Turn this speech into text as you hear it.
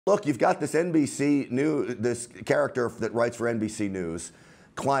Look, you've got this this character that writes for NBC News,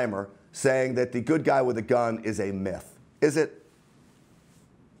 Clymer, saying that the good guy with a gun is a myth. Is it?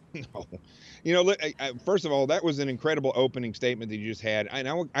 No. You know, first of all, that was an incredible opening statement that you just had. And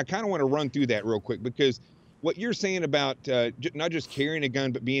I kind of want to run through that real quick, because what you're saying about not just carrying a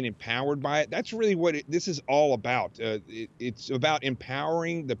gun, but being empowered by it, that's really what this is all about. It's about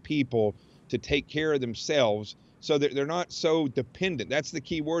empowering the people to take care of themselves so that they're not so dependent. That's the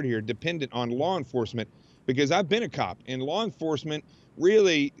key word here, dependent on law enforcement, because I've been a cop, and law enforcement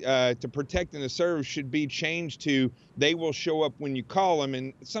really, to protect and to serve, should be changed to they will show up when you call them,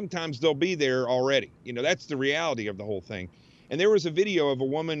 and sometimes they'll be there already. You know, that's the reality of the whole thing. And there was a video of a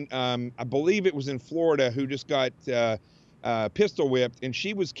woman, I believe it was in Florida, who just got pistol whipped, and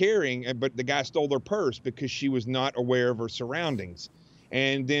she was carrying, but the guy stole her purse because she was not aware of her surroundings.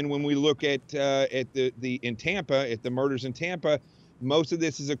 And then when we look at in Tampa, at the murders in Tampa, most of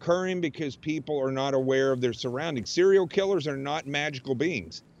this is occurring because people are not aware of their surroundings. Serial killers are not magical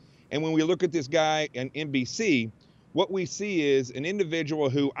beings. And when we look at this guy on NBC, what we see is an individual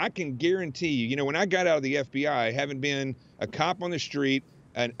who, I can guarantee you, you know, when I got out of the FBI, having been a cop on the street,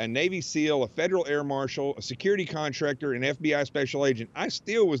 a Navy SEAL, a federal air marshal, a security contractor, an FBI special agent, I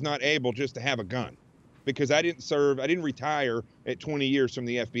still was not able just to have a gun, because I didn't retire at 20 years from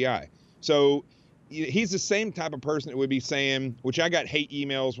the FBI. So he's the same type of person that would be saying, which I got hate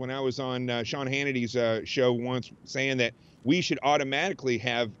emails when I was on Sean Hannity's show once, saying that we should automatically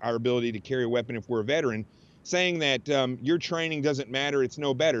have our ability to carry a weapon if we're a veteran, saying that your training doesn't matter, it's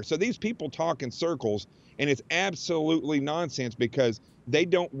no better. So these people talk in circles, and it's absolutely nonsense, because they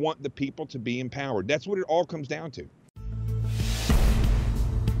don't want the people to be empowered. That's what it all comes down to.